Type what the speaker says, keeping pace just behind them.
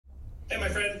Hey, my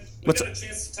friend, we What's got a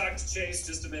chance to talk to Chase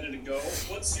just a minute ago.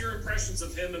 What's your impressions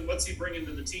of him and what's he bringing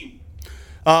to the team?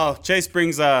 Oh, Chase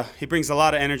brings he brings a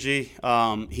lot of energy.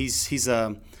 He's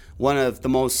one of the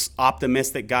most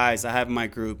optimistic guys I have in my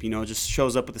group. You know, just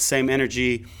shows up with the same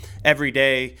energy every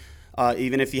day.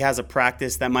 Even if he has a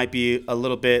practice that might be a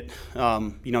little bit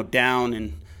down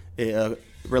in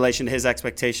relation to his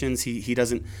expectations, he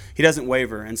doesn't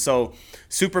waver. And so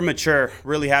super mature.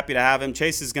 Really happy to have him.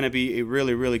 Chase is going to be a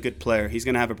really good player. He's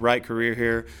going to have a bright career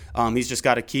here. He's just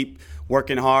got to keep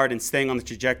working hard and staying on the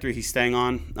trajectory he's staying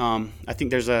on. I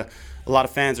think there's a lot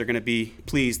of fans are going to be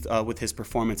pleased with his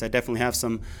performance. I definitely have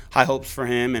some high hopes for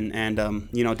him, and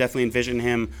definitely envision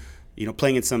him,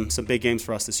 playing in some big games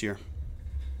for us this year.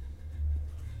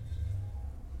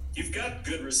 You've got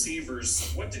good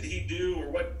receivers. What did he do, or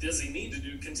what does he need to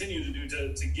do, continue to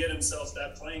do to get himself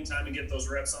that playing time and get those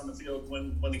reps on the field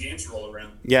when the games roll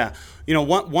around? Yeah,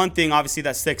 one thing obviously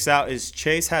that sticks out is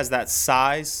Chase has that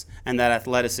size and that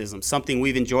athleticism, something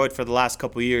we've enjoyed for the last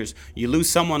couple of years. You lose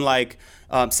someone like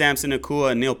Samson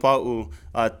Nakua and Neil Pa'u,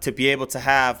 to be able to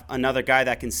have another guy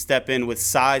that can step in with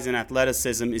size and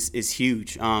athleticism is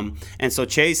huge. And so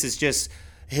Chase is just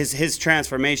his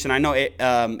transformation. I know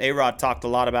A-Rod talked a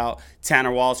lot about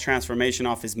Tanner Wall's transformation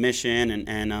off his mission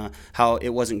and how it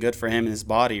wasn't good for him and his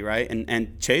body, right?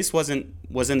 And Chase was in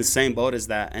the same boat as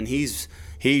that, and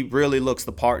he really looks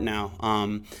the part now.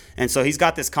 And so he's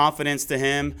got this confidence to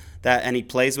him and he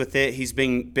plays with it. He's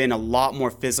been a lot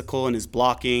more physical in his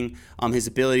blocking, his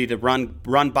ability to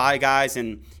run by guys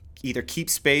and either keep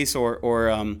space or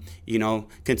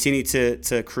continue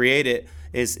to create it.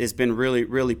 Has been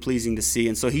really pleasing to see.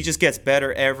 And so he just gets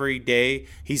better every day.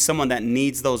 He's someone that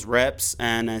needs those reps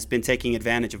and has been taking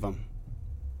advantage of them.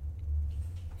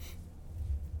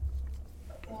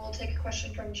 We'll take a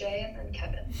question from Jay and then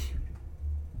Kevin.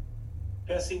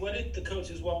 Fesi, what did the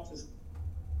coaches want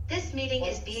This meeting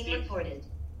is being recorded.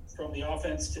 from the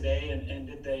offense today, and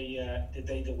did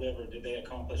they deliver? Did they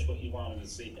accomplish what you wanted to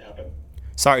see happen?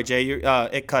 Sorry, Jay,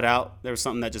 it cut out. There was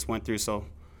something that just went through, so.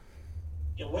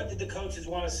 Yeah, what did the coaches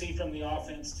want to see from the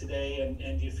offense today,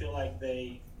 and do you feel like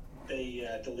they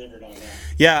delivered on that?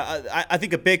 Yeah, I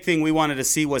think a big thing we wanted to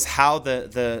see was how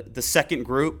the second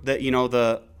group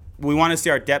we want to see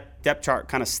our depth chart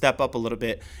kind of step up a little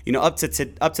bit. Up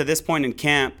to this point in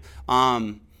camp,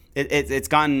 it's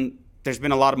gotten. There's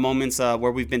been a lot of moments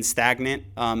where we've been stagnant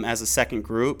as a second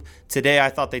group. Today, I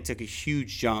thought they took a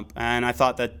huge jump, and I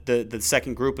thought that the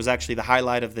second group was actually the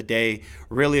highlight of the day.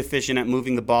 Really efficient at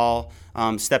moving the ball,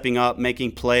 stepping up,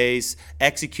 making plays,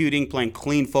 executing, playing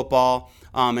clean football.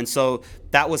 And so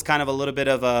that was kind of a little bit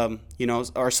of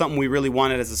or something we really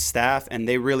wanted as a staff, and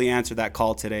they really answered that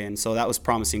call today, and so that was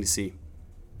promising to see.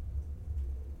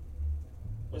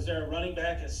 Was there a running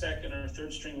back, a second or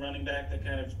third string running back that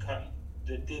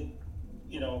did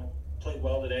played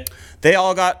well today? They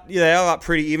all got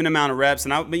pretty even amount of reps,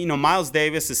 and Miles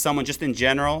Davis is someone just in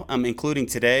general, including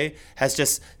today, has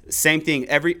just same thing.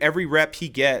 Every rep he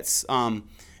gets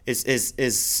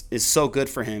is so good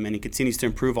for him, and he continues to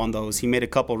improve on those. He made a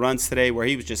couple runs today where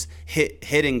he was just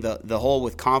hitting the hole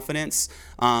with confidence,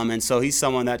 and so he's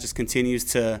someone that just continues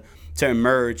to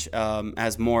emerge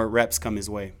as more reps come his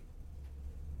way.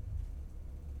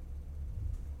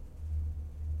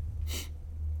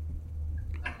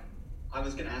 I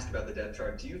was going to ask about the depth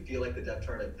chart. Do you feel like the depth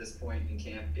chart at this point in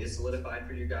camp is solidified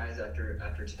for you guys after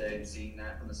today and seeing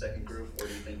that from the second group, or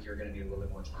do you think you're going to need a little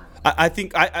bit more time? I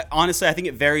think honestly I think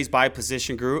it varies by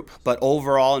position group, but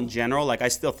overall in general, I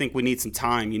still think we need some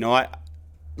time.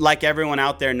 Like everyone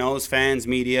out there knows, fans,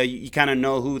 media, you kind of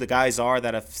know who the guys are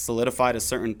that have solidified a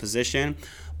certain position.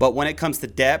 But when it comes to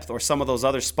depth or some of those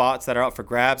other spots that are up for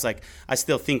grabs, I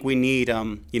still think we need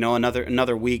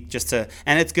another week just to.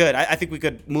 And it's good. I think we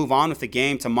could move on with the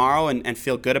game tomorrow and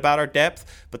feel good about our depth.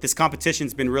 But this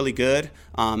competition's been really good.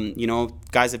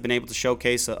 Guys have been able to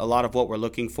showcase a lot of what we're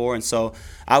looking for, and so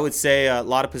I would say a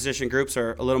lot of position groups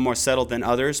are a little more settled than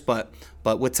others. But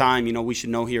with time, we should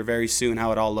know here very soon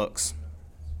how it all looks.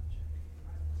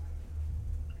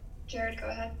 Jared, go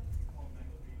ahead.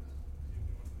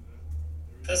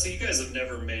 Fesi, you guys have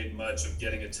never made much of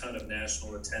getting a ton of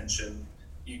national attention.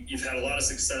 You've had a lot of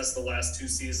success the last two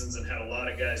seasons and had a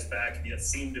lot of guys back, and yet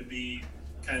seem to be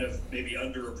kind of maybe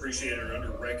underappreciated or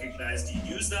under-recognized. Do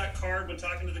you use that card when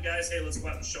talking to the guys? Hey, let's go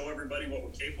out and show everybody what we're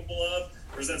capable of?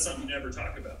 Or is that something you never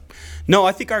talk about? No,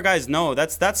 I think our guys know.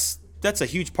 That's that's a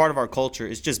huge part of our culture,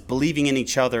 is just believing in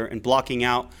each other and blocking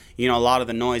out, a lot of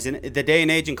the noise. In the day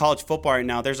and age in college football right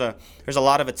now, there's a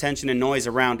lot of attention and noise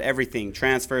around everything,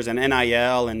 transfers and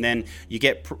NIL, and then you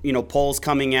get polls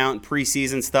coming out and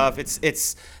preseason stuff.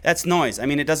 That's noise. I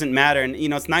mean, it doesn't matter, and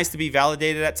it's nice to be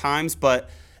validated at times, but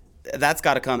that's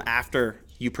got to come after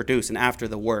you produce and after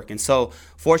the work. And so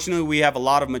fortunately, we have a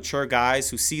lot of mature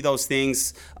guys who see those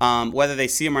things, whether they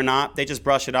see them or not, they just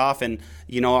brush it off. And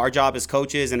our job as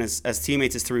coaches and as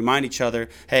teammates is to remind each other,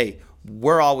 hey,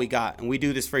 we're all we got, and we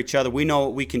do this for each other. We know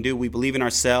what we can do. We believe in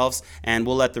ourselves, and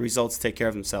we'll let the results take care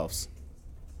of themselves.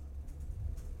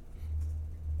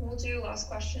 We'll do last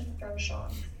question from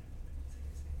Sean.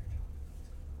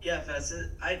 Yeah, Fess,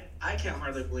 I can't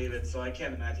hardly believe it, so I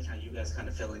can't imagine how you guys kind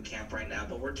of feel in camp right now.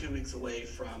 But we're 2 weeks away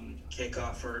from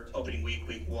kickoff for opening week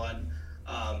 1.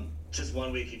 Just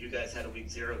 1 week if you guys had a week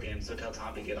 0 game, so tell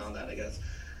Tom to get on that, I guess.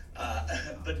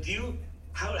 But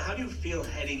how do you feel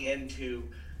heading into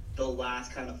the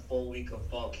last kind of full week of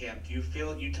fall camp? Do you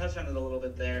feel, you touched on it a little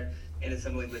bit there in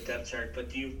assembling the depth chart, but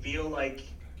do you feel like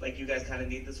you guys kind of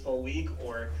need this full week,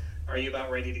 or are you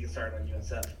about ready to get started on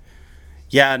USF?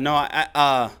 Yeah, no,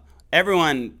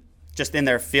 everyone just in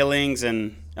their feelings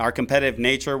and our competitive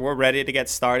nature, we're ready to get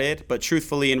started. But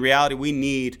truthfully, in reality, we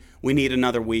need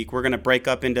another week. We're going to break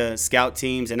up into scout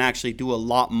teams and actually do a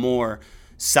lot more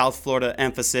South Florida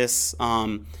emphasis,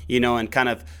 and kind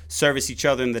of service each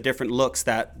other in the different looks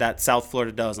that South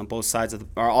Florida does on both sides of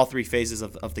all three phases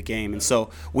of the game. And so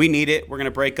we need it. We're going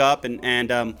to break up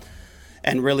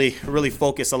and really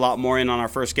focus a lot more in on our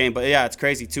first game. But yeah, it's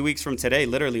crazy. 2 weeks from today,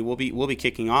 literally, we'll be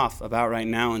kicking off about right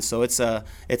now, and so it's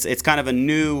kind of a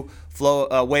new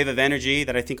flow, wave of energy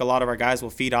that I think a lot of our guys will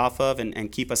feed off of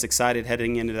and keep us excited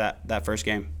heading into that first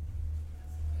game.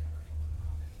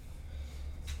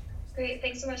 Great,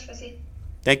 thanks so much, Fesi.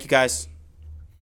 Thank you, guys.